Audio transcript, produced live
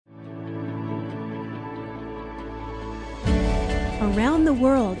around the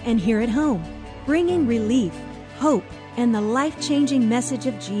world and here at home, bringing relief, hope, and the life-changing message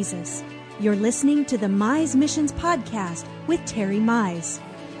of Jesus. You're listening to the Mize Missions Podcast with Terry Mize.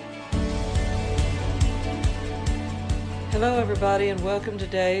 Hello, everybody, and welcome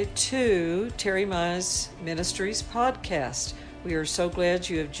today to Terry Mize Ministries Podcast. We are so glad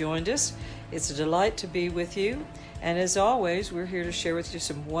you have joined us. It's a delight to be with you. And as always, we're here to share with you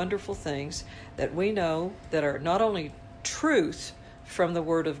some wonderful things that we know that are not only truth from the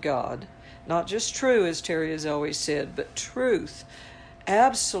Word of God, not just true, as Terry has always said, but truth,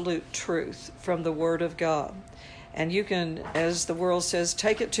 absolute truth from the Word of God. And you can, as the world says,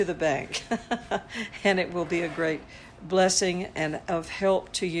 take it to the bank, and it will be a great blessing and of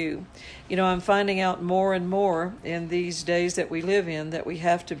help to you. You know, I'm finding out more and more in these days that we live in that we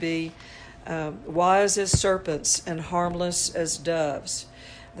have to be wise as serpents and harmless as doves,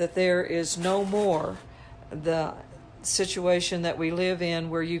 that there is no more the situation that we live in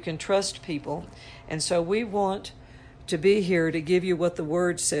where you can trust people. And so we want to be here to give you what the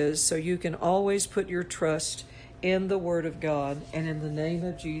Word says, so you can always put your trust in the Word of God and in the name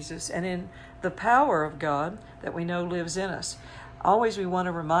of Jesus and in the power of God that we know lives in us. Always we want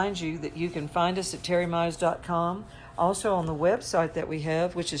to remind you that you can find us at terrymize.com, also on the website that we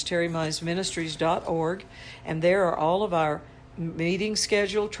have, which is terrymizeministries.org, and there are all of our meeting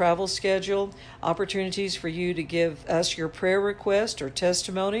schedule, travel schedule, opportunities for you to give us your prayer request or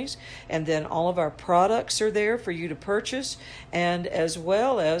testimonies, and then all of our products are there for you to purchase, and as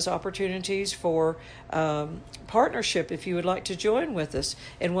well as opportunities for partnership if you would like to join with us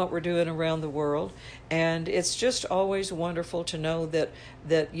in what we're doing around the world. And it's just always wonderful to know that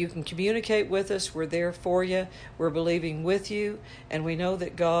you can communicate with us. We're there for you. We're believing with you. And we know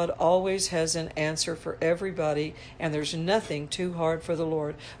that God always has an answer for everybody. And there's nothing too hard for the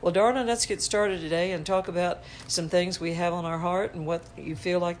Lord. Well, darling, let's get started today and talk about some things we have on our heart and what you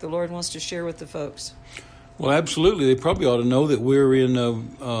feel like the Lord wants to share with the folks. Well, absolutely. They probably ought to know that we're in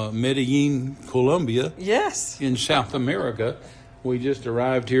Medellin, Colombia. Yes. In South America. We just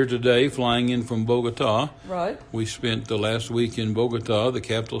arrived here today, flying in from Bogota. Right. We spent the last week in Bogota, the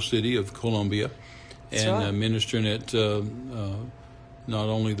capital city of Colombia, and ministering at not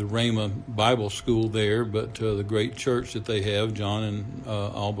only the Rhema Bible School there, but the great church that they have, John and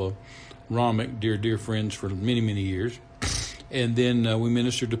Alba Ramick, dear friends for many, many years. And then we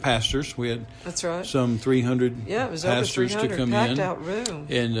ministered to pastors. We had some 300 pastors to come packed in. Out room.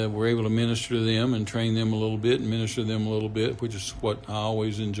 And we're able to minister to them and train them a little bit and minister to them a little bit, which is what I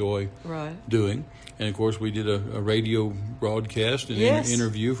always enjoy doing. And, of course, we did a radio broadcast and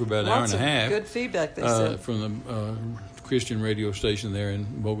interview for about an hour and a half. Good feedback, they said. From the Christian radio station there in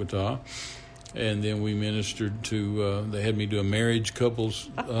Bogota. And then we ministered to, they had me do a marriage couples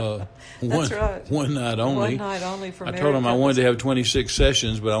one night only. One night only for marriage. I told them I wanted to have 26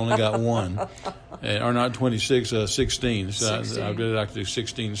 sessions, but I only got one. Or not 26, 16. So 16. I'd really like to do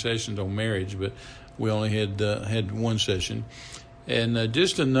 16 sessions on marriage, but we only had one session. And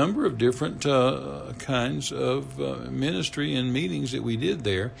just a number of different kinds of ministry and meetings that we did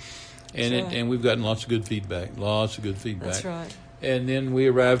there. And and we've gotten lots of good feedback. That's right. And then we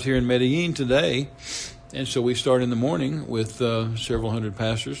arrived here in Medellin today, and so we start in the morning with several hundred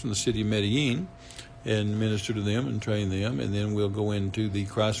pastors from the city of Medellin and minister to them and train them, and then we'll go into the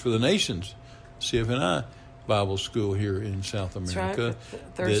Christ for the Nations, CFNI Bible School here in South America.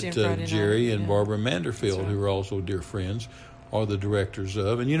 Thursday and Friday Jerry night. and Barbara Manderfield, who are also dear friends, are the directors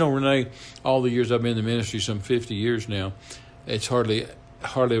of. And you know, Renee, all the years I've been in the ministry, some 50 years now, it's hardly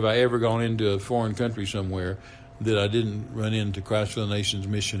have I ever gone into a foreign country somewhere that I didn't run into Christ for the Nations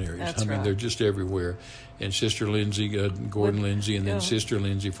missionaries. They're just everywhere. And Sister Lindsay, Gordon Lindsay, and then Sister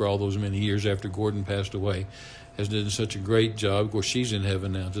Lindsay for all those many years after Gordon passed away, has done such a great job. Of course, she's in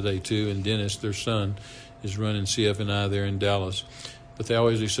heaven now today, too. And Dennis, their son, is running CFNI there in Dallas. But they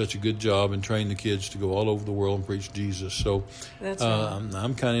always do such a good job and train the kids to go all over the world and preach Jesus. So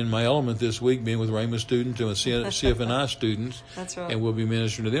I'm kind of in my element this week, being with Rhema students and with CFNI students. That's right. And we'll be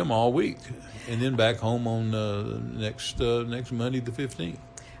ministering to them all week. And then back home on next Monday the 15th.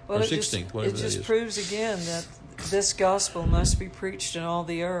 Well, or 16th, whatever that is. It just proves again that this gospel must be preached in all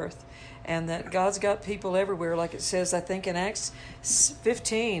the earth. And that God's got people everywhere, like it says, I think in Acts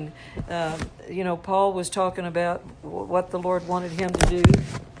 15, Paul was talking about what the Lord wanted him to do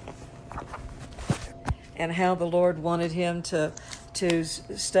and how the Lord wanted him to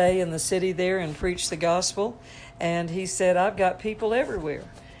stay in the city there and preach the gospel. And he said, I've got people everywhere.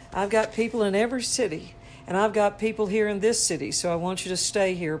 I've got people in every city. And I've got people here in this city, so I want you to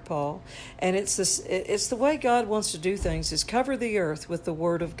stay here, Paul. And it's the way God wants to do things, is cover the earth with the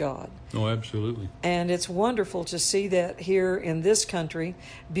Word of God. Oh, absolutely. And it's wonderful to see that here in this country,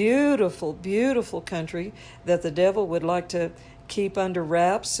 beautiful, beautiful country that the devil would like to keep under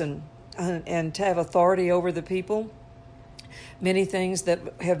wraps and to have authority over the people. Many things that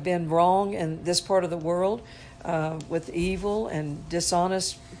have been wrong in this part of the world, with evil and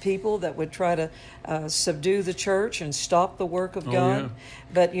dishonest people that would try to subdue the church and stop the work of God. Yeah.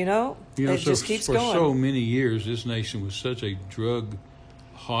 But it just keeps for going. For so many years, this nation was such a drug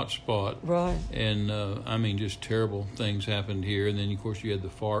hotspot. Right. And, just terrible things happened here. And then, of course, you had the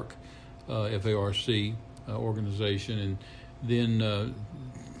FARC, F-A-R-C organization. And then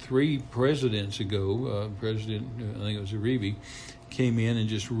 3 presidents ago, President, I think it was Uribe, came in and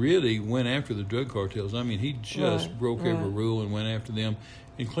just really went after the drug cartels. He just broke every rule and went after them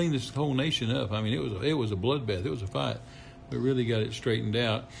and cleaned this whole nation up. It was a bloodbath. It was a fight, but really got it straightened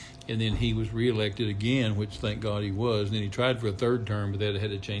out. And then he was reelected again, which thank God he was. And then he tried for a 3rd term, but they had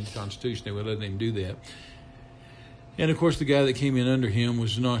to change the Constitution. They wouldn't let him do that. And, of course, the guy that came in under him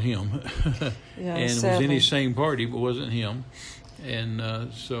was not him. And sadly. was in his same party, but wasn't him.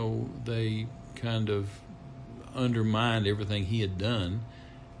 And so they kind of undermined everything he had done.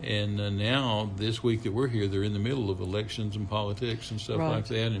 And now, this week that we're here, they're in the middle of elections and politics and stuff like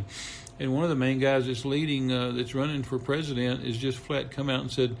that. And one of the main guys that's leading, that's running for president, is just flat come out and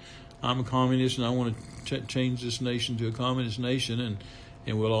said, I'm a communist and I want to change this nation to a communist nation,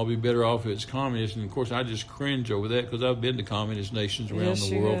 and we'll all be better off if it's communist. And, of course, I just cringe over that because I've been to communist nations around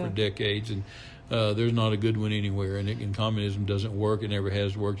the world for decades, and there's not a good one anywhere. And communism doesn't work. It never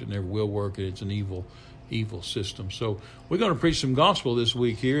has worked. It never will work. And it's an evil system. So we're going to preach some gospel this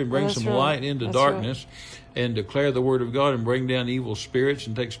week here and bring some light into darkness and declare the Word of God and bring down evil spirits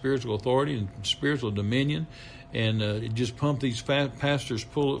and take spiritual authority and spiritual dominion. And just pump these pastors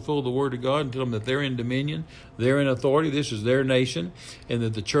full of the Word of God and tell them that they're in dominion, they're in authority, this is their nation, and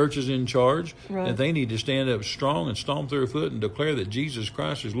that the church is in charge, that they need to stand up strong and stomp their foot and declare that Jesus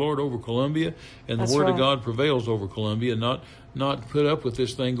Christ is Lord over Columbia, and the Word of God prevails over Columbia, not put up with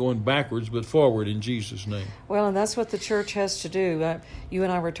this thing going backwards, but forward in Jesus' name. Well, and that's what the church has to do. You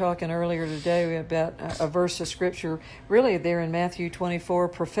and I were talking earlier today about a verse of Scripture, really there in Matthew 24,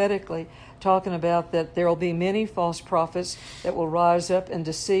 prophetically, talking about that there will be many false prophets that will rise up and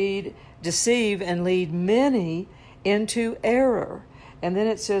deceive and lead many into error. And then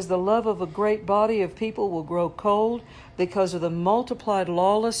it says the love of a great body of people will grow cold because of the multiplied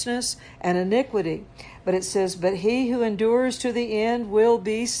lawlessness and iniquity. But it says, but he who endures to the end will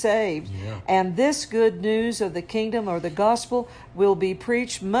be saved. Yeah. And this good news of the kingdom or the gospel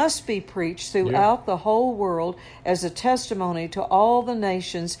must be preached throughout the whole world as a testimony to all the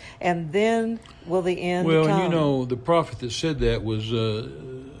nations, and then will the end come. Well, and the prophet that said that was a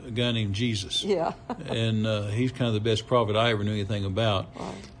guy named Jesus. Yeah. And he's kind of the best prophet I ever knew anything about.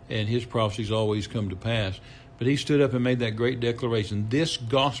 Right. And his prophecies always come to pass. But he stood up and made that great declaration, this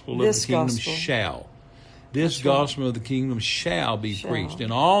gospel of the kingdom shall. This gospel of the kingdom shall be preached in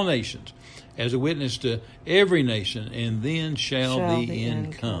all nations as a witness to every nation, and then shall the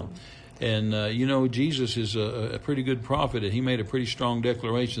end come. And, Jesus is a pretty good prophet, and he made a pretty strong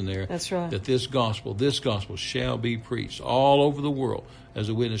declaration there. That's right. That this gospel shall be preached all over the world as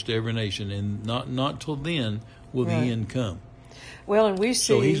a witness to every nation, and not till then will the end come. Well, and we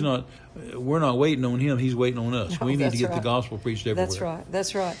see... So we're not waiting on him, he's waiting on us. We need to get the gospel preached everywhere.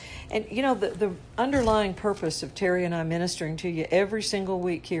 That's right. And, the underlying purpose of Terry and I ministering to you every single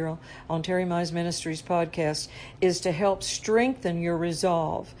week here on Terry Mize Ministries podcast is to help strengthen your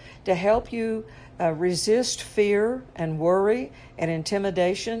resolve, to help you resist fear and worry and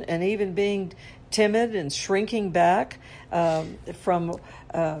intimidation and even being timid and shrinking back from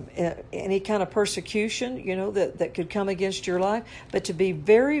any kind of persecution, that could come against your life, but to be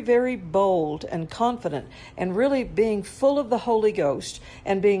very, very bold and confident and really being full of the Holy Ghost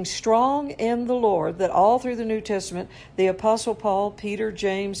and being strong in the Lord, that all through the New Testament, the Apostle Paul, Peter,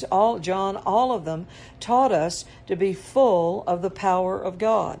 James, John, all of them taught us to be full of the power of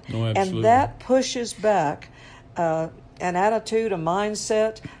God. Oh, absolutely. And that pushes back an attitude, a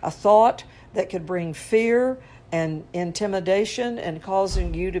mindset, a thought that could bring fear and intimidation and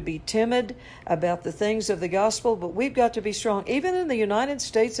causing you to be timid about the things of the gospel. But we've got to be strong. Even in the United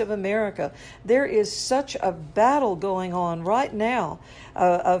States of America, there is such a battle going on right now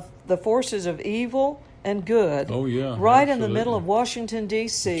of the forces of evil and good. Oh, yeah. Right absolutely. in the middle of Washington,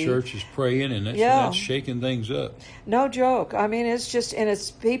 D.C. The church is praying, and that's shaking things up. No joke. I mean, it's just, and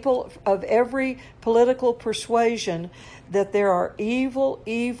it's people of every political persuasion, that there are evil,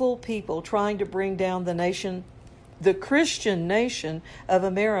 evil people trying to bring down the nation, the Christian nation of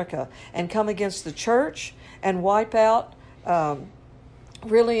America, and come against the church and wipe out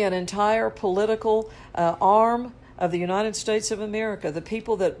really an entire political arm of the United States of America. The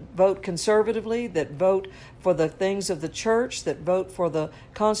people that vote conservatively, that vote for the things of the church, that vote for the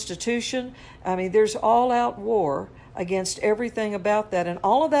Constitution. I mean, there's all-out war against everything about that, and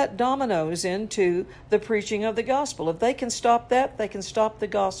all of that dominoes into the preaching of the gospel. If they can stop that, they can stop the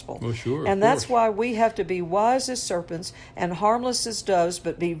gospel. Well, sure. And that's why we have to be wise as serpents and harmless as doves,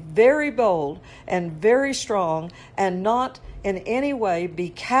 but be very bold and very strong, and not in any way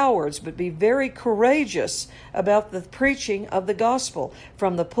be cowards, but be very courageous about the preaching of the gospel,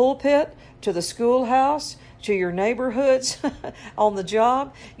 from the pulpit to the schoolhouse to your neighborhoods, on the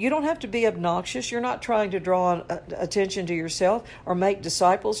job. You don't have to be obnoxious. You're not trying to draw attention to yourself or make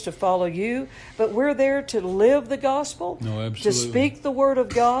disciples to follow you, but we're there to live the gospel, to speak the word of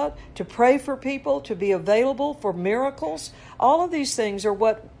God, to pray for people, to be available for miracles. All of these things are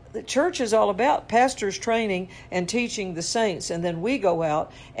what the church is all about, pastors training and teaching the saints, and then we go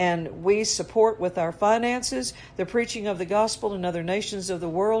out and we support with our finances the preaching of the gospel in other nations of the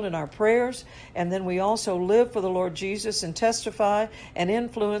world in our prayers, and then we also live for the Lord Jesus and testify and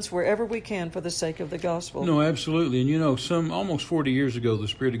influence wherever we can for the sake of the gospel. No, absolutely. And you know, almost 40 years ago, the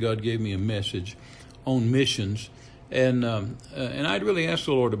Spirit of God gave me a message on missions. And I'd really asked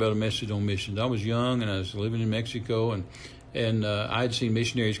the Lord about a message on missions. I was young and I was living in Mexico, and I'd seen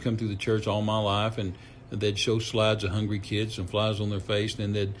missionaries come through the church all my life, and they'd show slides of hungry kids and flies on their face,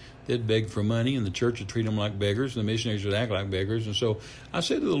 and then they'd beg for money, and the church would treat them like beggars, and the missionaries would act like beggars. And so I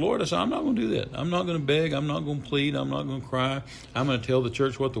said to the Lord, I said, I'm not going to do that. I'm not going to beg. I'm not going to plead. I'm not going to cry. I'm going to tell the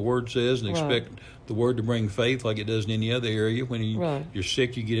church what the Word says and expect the Word to bring faith like it does in any other area. When you're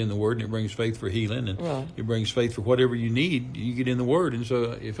sick, you get in the Word, and it brings faith for healing, and it brings faith for whatever you need. You get in the Word. And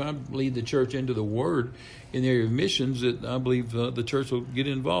so if I lead the church into the Word in the area of missions, that I believe the church will get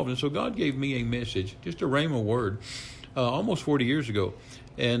involved. And so God gave me a message, just a rhema word, almost 40 years ago.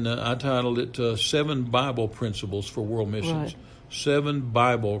 And I titled it 7 Bible Principles for World Missions. 7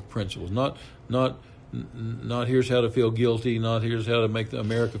 Bible Principles. Not here's how to feel guilty, not here's how to make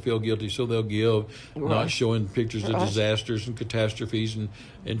America feel guilty so they'll give, not showing pictures of disasters and catastrophes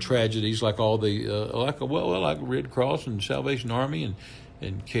and tragedies like all the like Red Cross and Salvation Army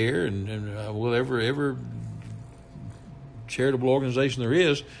and CARE and whatever charitable organization there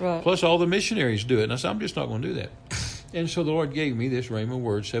is, plus all the missionaries do it. And I said, I'm just not going to do that. And so the Lord gave me this rhema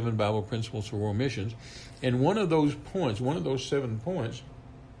word, 7 Bible Principles for World Missions. And one of those 7 points,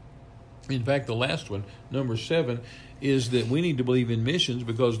 in fact, the last one, number 7, is that we need to believe in missions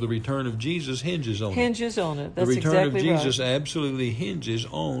because the return of Jesus hinges on it. That's the return exactly of Jesus absolutely hinges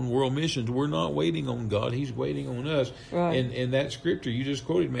on world missions. We're not waiting on God. He's waiting on us. And that scripture you just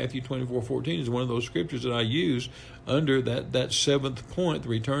quoted, Matthew 24:14, is one of those scriptures that I use under that 7th point. The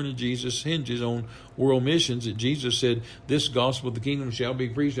return of Jesus hinges on world missions. That Jesus said, this gospel of the kingdom shall be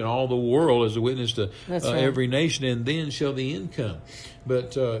preached in all the world as a witness to every nation, and then shall the end come.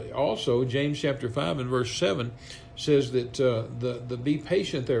 But also, James chapter 5 and verse 7 says that the be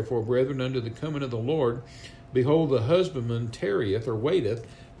patient, therefore, brethren, unto the coming of the Lord. Behold, the husbandman tarrieth or waiteth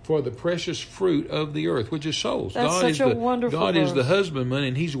for the precious fruit of the earth, which is souls. That's such a wonderful God verse. is the husbandman,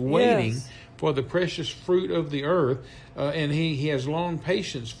 and He's waiting for the precious fruit of the earth, and he has long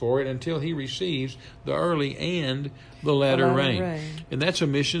patience for it until He receives the early and the latter rain. And that's a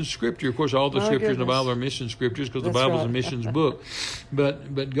mission scripture. Of course, all the scriptures in the Bible are mission scriptures because the Bible is a missions book.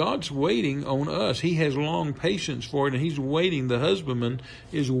 But God's waiting on us. He has long patience for it, and He's waiting. The husbandman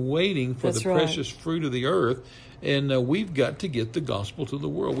is waiting for the precious fruit of the earth. And we've got to get the gospel to the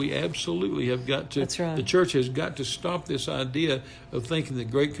world. We absolutely have got to. The church has got to stop this idea of thinking the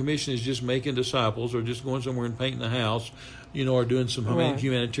Great Commission is just making disciples or just going somewhere and painting a house, or doing some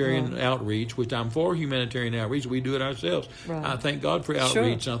humanitarian outreach, which I'm for humanitarian outreach. We do it ourselves. I thank God for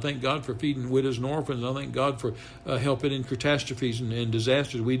outreach. And I thank God for feeding widows and orphans. I thank God for helping in catastrophes and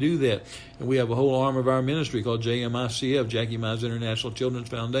disasters. We do that. And we have a whole arm of our ministry called JMICF, Jackie Mize International Children's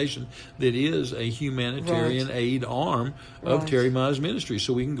Foundation, that is a humanitarian aid arm of Terry Mize Ministry.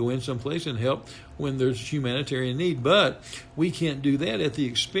 So we can go in someplace and help when there's humanitarian need. But we can't do that at the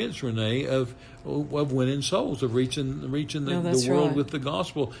expense, Renee, of winning souls, of reaching the world with the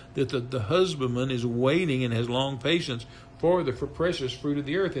gospel. That the husbandman is waiting and has long patience for the precious fruit of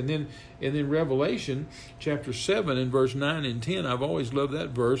the earth. And then Revelation chapter 7 and verse 9 and 10, I've always loved that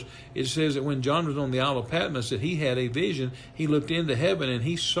verse. It says that when John was on the Isle of Patmos, that he had a vision. He looked into heaven and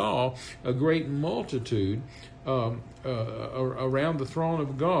he saw a great multitude around the throne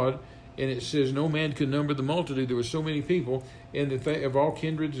of God. And it says no man could number the multitude. There were so many people of all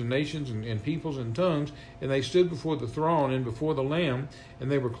kindreds and nations and peoples and tongues. And they stood before the throne and before the Lamb.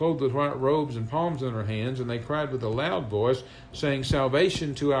 And they were clothed with white robes and palms in their hands. And they cried with a loud voice, saying,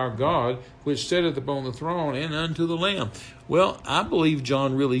 Salvation to our God, which sitteth upon the throne, and unto the Lamb. Well, I believe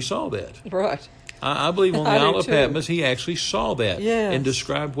John really saw that. Right. I believe on the Isle of Patmos, he actually saw that and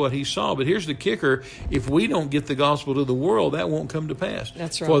described what he saw. But here's the kicker. If we don't get the gospel to the world, that won't come to pass.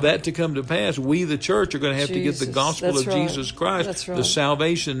 That's right. For that to come to pass, we, the church, are going to have to get the gospel of Jesus Christ, the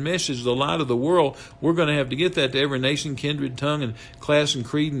salvation message, the light of the world. We're going to have to get that to every nation, kindred, tongue, and class and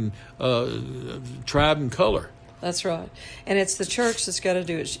creed and tribe and color. That's right. And it's the church that's got to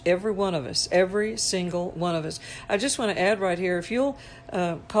do it. Every one of us. Every single one of us. I just want to add right here, if you'll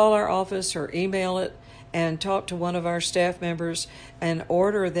call our office or email it and talk to one of our staff members and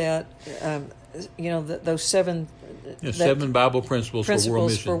order that, those seven Bible principles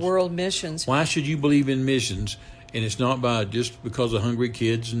for world missions. Why should you believe in missions? And it's not by just because of hungry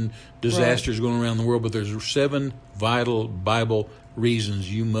kids and disasters going around the world, but there's 7 vital Bible reasons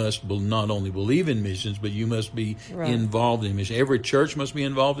you must not only believe in missions, but you must be involved in missions. Every church must be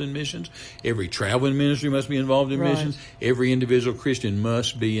involved in missions. Every traveling ministry must be involved in missions. Every individual Christian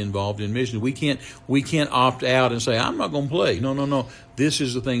must be involved in missions. We can't opt out and say, I'm not going to play. No. This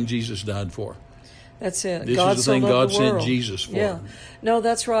is the thing Jesus died for. That's it. This is the thing God sent Jesus for. Yeah. No,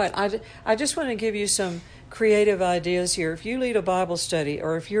 that's right. I just want to give you some creative ideas here. If you lead a Bible study,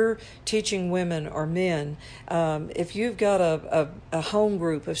 or if you're teaching women or men, if you've got a home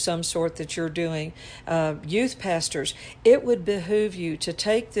group of some sort that you're doing, youth pastors, it would behoove you to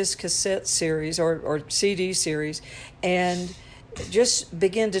take this cassette series or CD series and just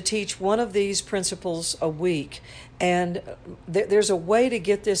begin to teach one of these principles a week. And there's a way to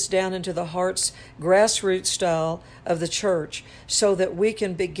get this down into the heart's grassroots style of the church so that we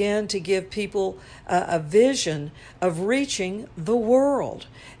can begin to give people a vision of reaching the world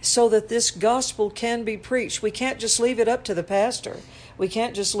so that this gospel can be preached. We can't just leave it up to the pastor. We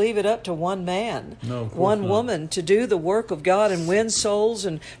can't just leave it up to one man, one woman to do the work of God and win souls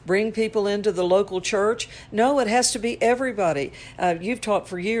and bring people into the local church. No, it has to be everybody. You've taught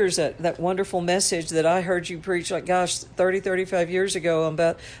for years that wonderful message that I heard you preach, 35 years ago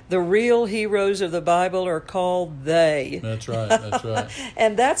about the real heroes of the Bible are called they. That's right.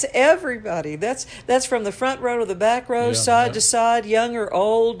 And that's everybody. That's from the front row to the back row, side to side, young or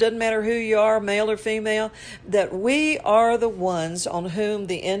old, doesn't matter who you are, male or female, that we are the ones on whom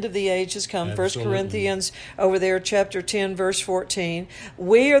the end of the age has come. Absolutely. 1 Corinthians over there, chapter 10, verse 14.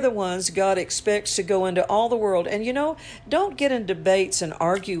 We are the ones God expects to go into all the world. And don't get in debates and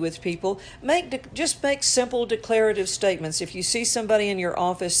argue with people. Just make simple declarative statements. If you see somebody in your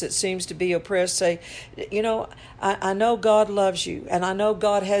office that seems to be oppressed, say, I know God loves you, and I know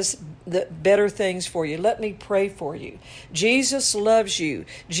God has the better things for you. Let me pray for you. Jesus loves you.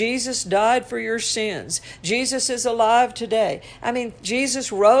 Jesus died for your sins. Jesus is alive today.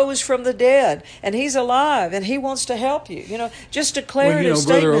 Jesus rose from the dead, and He's alive, and He wants to help you. Just declarative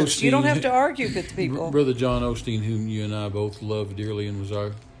statements. Osteen, you don't have to argue with people. Brother John Osteen, whom you and I both love dearly and was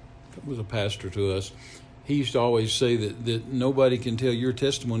a pastor to us, he used to always say that nobody can tell your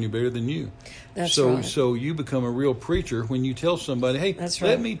testimony better than you. That's right. So you become a real preacher when you tell somebody, hey,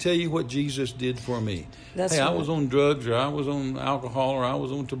 let me tell you what Jesus did for me. I was on drugs, or I was on alcohol, or I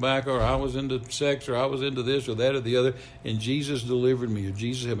was on tobacco, or I was into sex, or I was into this or that or the other, and Jesus delivered me, or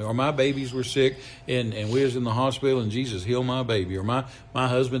Jesus helped me. Or my babies were sick, and we was in the hospital, and Jesus healed my baby. Or my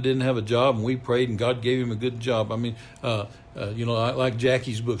husband didn't have a job, and we prayed, and God gave him a good job. Like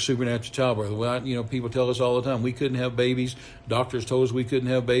Jackie's book, Supernatural Childbirth. Well, people tell us all the time we couldn't have babies. Doctors told us we couldn't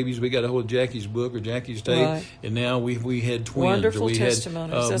have babies. We got a hold of Jackie's book or Jackie's tape, and now we had twins, wonderful or we had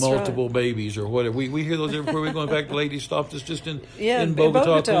multiple babies, or whatever. We hear those everywhere we go. In fact, the lady stopped us just in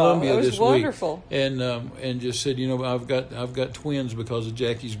Bogota, Colombia this wonderful. week, and just said, I've got twins because of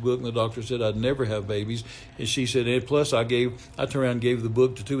Jackie's book, and the doctor said I'd never have babies, and she said, and plus I turned around and gave the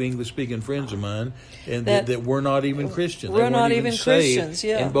book to 2 English-speaking friends of mine, and that were not even Christians. We're not even Christians,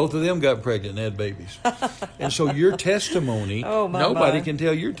 and both of them got pregnant and had babies. And so your testimony, nobody can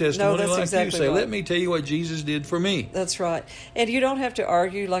tell your testimony like exactly you. Say, right. let me tell you what Jesus did for me. That's right. And you don't have to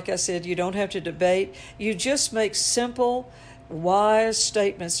argue, like I said, you don't have to debate. You just make simple wise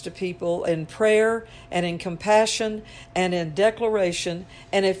statements to people in prayer and in compassion and in declaration.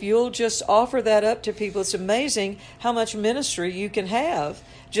 And if you'll just offer that up to people, it's amazing how much ministry you can have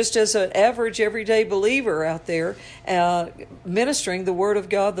just as an average everyday believer out there, ministering the Word of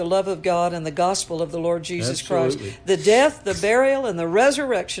God, the love of God, and the gospel of the Lord Jesus Christ. The death, the burial, and the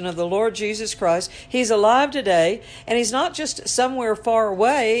resurrection of the Lord Jesus Christ. He's alive today, and He's not just somewhere far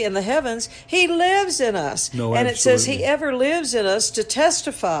away in the heavens. He lives in us. No, and absolutely. It says He ever lives in us to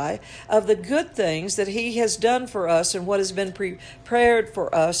testify of the good things that He has done for us and what has been prepared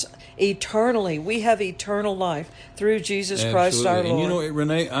for us eternally. We have eternal life through Jesus Christ our Lord. And you know,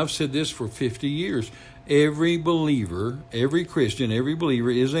 Renee, I've said this for 50 years. Every believer, every Christian, every believer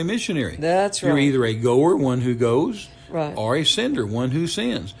is a missionary. That's right. You're either a goer, one who goes, right, or a sender, one who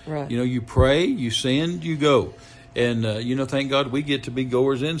sends. Right. You know, you pray, you send, you go. And, thank God we get to be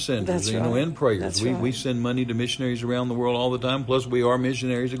goers and senders, That's right. and prayers. That's We send money to missionaries around the world all the time. Plus, we are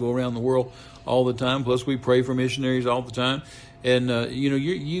missionaries that go around the world all the time. Plus, we pray for missionaries all the time. And,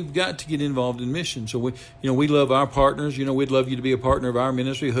 you've got to get involved in mission. So, we love our partners. We'd love you to be a partner of our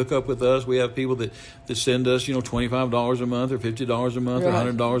ministry. Hook up with us. We have people that send us, $25 a month or $50 a month, right,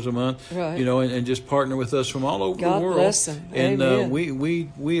 or $100 a month, right, and just partner with us from all over God the world. Bless them. And Amen.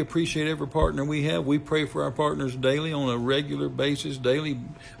 we appreciate every partner we have. We pray for our partners daily on a regular basis, daily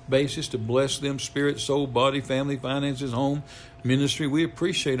basis, to bless them, spirit, soul, body, family, finances, home, ministry. We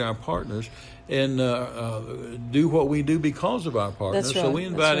appreciate our partners and do what we do because of our partners. That's right. So we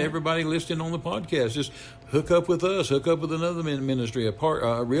invite right. everybody listening on the podcast, just hook up with us, hook up with another ministry,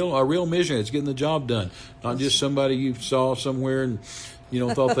 a real missionary that's getting the job done, not just somebody you saw somewhere and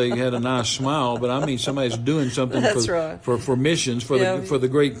thought they had a nice smile, but I mean somebody's doing something for missions, for the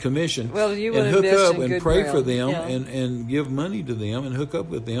Great Commission. Well, you and would hook up in and good pray ground. for them, Yeah. and give money to them and hook up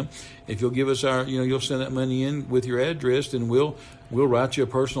with them. If you'll give us our, you'll send that money in with your address, then we'll write you a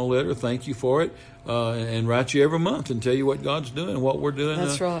personal letter, thank you for it, and write you every month and tell you what God's doing and what we're doing.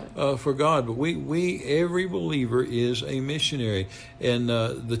 That's right. For God. But we every believer is a missionary, and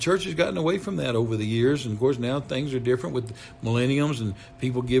the church has gotten away from that over the years. And of course now things are different with millenniums and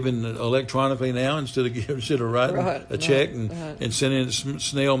people giving electronically now instead of writing a check and sending it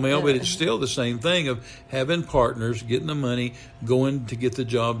snail mail. But it's still the same thing of having partners, getting the money, going to get the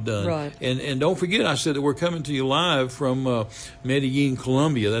job done. Right. And don't forget, I said that we're coming to you live from Medellin,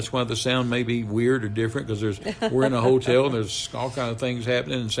 Colombia. That's why the sound may be weird or different, because we're in a hotel and there's all kind of things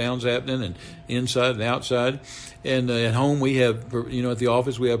happening and sounds happening, and inside and outside. And at home we have, at the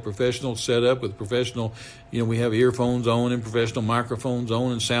office we have professional setup with professional, we have earphones on and professional microphones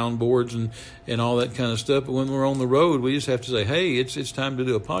on and soundboards and all that kind of stuff. But when we're on the road, we just have to say, hey, it's time to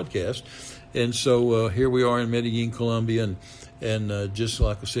do a podcast. And so here we are in Medellin, Colombia, and just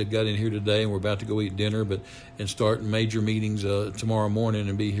like I said, got in here today, and we're about to go eat dinner, and start major meetings tomorrow morning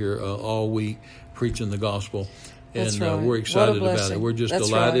and be here all week preaching the gospel. That's and right. we're excited What a about it. We're just That's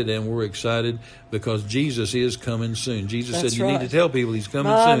delighted, right. and we're excited because Jesus is coming soon. Jesus That's said you right. need to tell people He's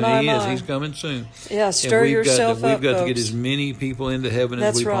coming My, soon. my, He is. my. He's coming soon. Yeah, stir yourself up, We've got to get folks. as many people into heaven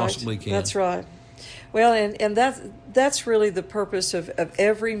That's as we right. possibly can. That's right. Well, and that's really the purpose of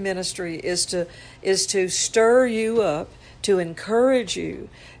every ministry is to stir you up, to encourage you,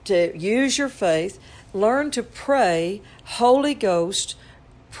 to use your faith, learn to pray Holy Ghost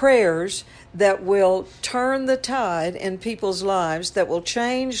prayers that will turn the tide in people's lives, that will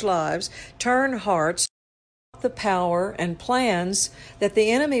change lives, turn hearts, the power and plans that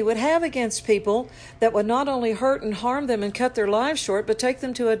the enemy would have against people that would not only hurt and harm them and cut their lives short, but take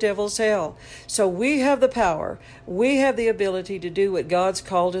them to a devil's hell. So we have the power. We have the ability to do what God's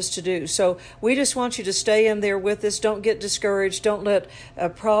called us to do. So we just want you to stay in there with us. Don't get discouraged. Don't let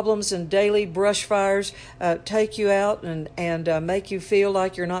problems and daily brush fires take you out and make you feel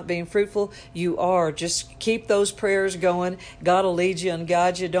like you're not being fruitful. You are. Just keep those prayers going. God will lead you and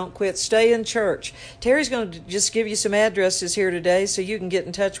guide you. Don't quit. Stay in church. Terry's going to just give you some addresses here today so you can get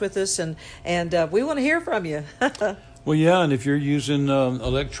in touch with us, and we want to hear from you. Well, yeah, and if you're using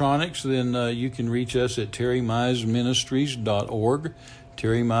electronics, then you can reach us at terrymizeministries.org,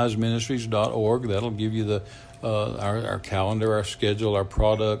 terrymizeministries.org. That'll give you the our calendar, our schedule, our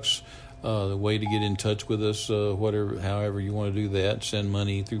products, the way to get in touch with us, however you want to do that. Send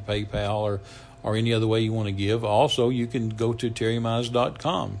money through PayPal or any other way you want to give. Also, you can go to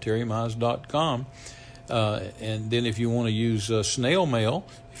terrymize.com, terrymize.com. And then if you want to use snail mail,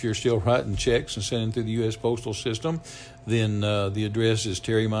 if you're still writing checks and sending through the U.S. Postal System, then the address is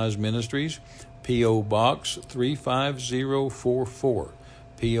Terry Mize Ministries, P.O. Box 35044,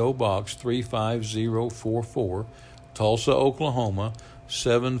 P.O. Box 35044, Tulsa, Oklahoma,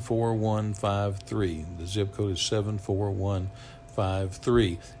 74153. The zip code is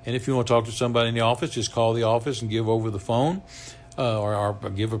 74153. And if you want to talk to somebody in the office, just call the office and give over the phone, or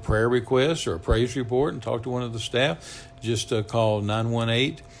give a prayer request or a praise report and talk to one of the staff. Just call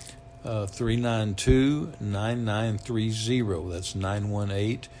 918-392-9930. That's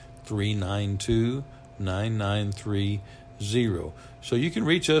 918-392-9930. So you can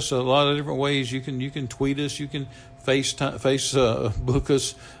reach us a lot of different ways. You can tweet us. You can Facebook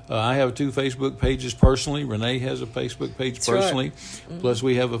us. I have 2 Facebook pages personally. Renee has a Facebook page personally. Right. Mm-hmm. Plus,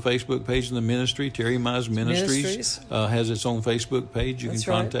 we have a Facebook page in the ministry. Terry Mize Ministries has its own Facebook page. You can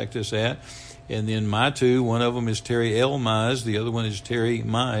contact us at. And then my 2, one of them is Terry L. Mize. The other one is Terry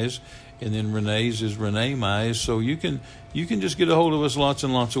Mize. And then Renee's is Renee Mize. So you can just get a hold of us lots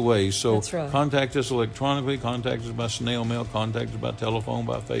and lots of ways. So contact us electronically, contact us by snail mail, contact us by telephone,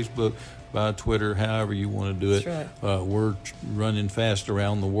 by Facebook, by Twitter, however you want to do it. We're running fast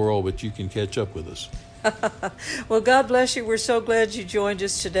around the world, but you can catch up with us. Well, God bless you. We're so glad you joined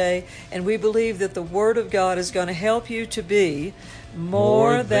us today. And we believe that the Word of God is going to help you to be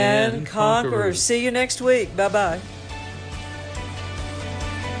more than conquerors. See you next week. Bye-bye.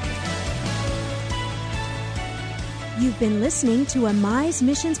 You've been listening to a Mize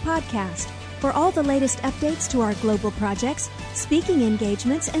Missions podcast. For all the latest updates to our global projects, speaking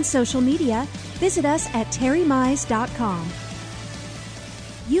engagements, and social media, visit us at terrymize.com.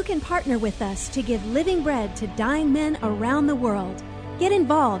 You can partner with us to give living bread to dying men around the world. Get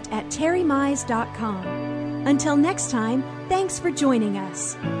involved at terrymize.com. Until next time, thanks for joining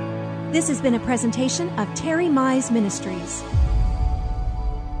us. This has been a presentation of Terry Mize Ministries.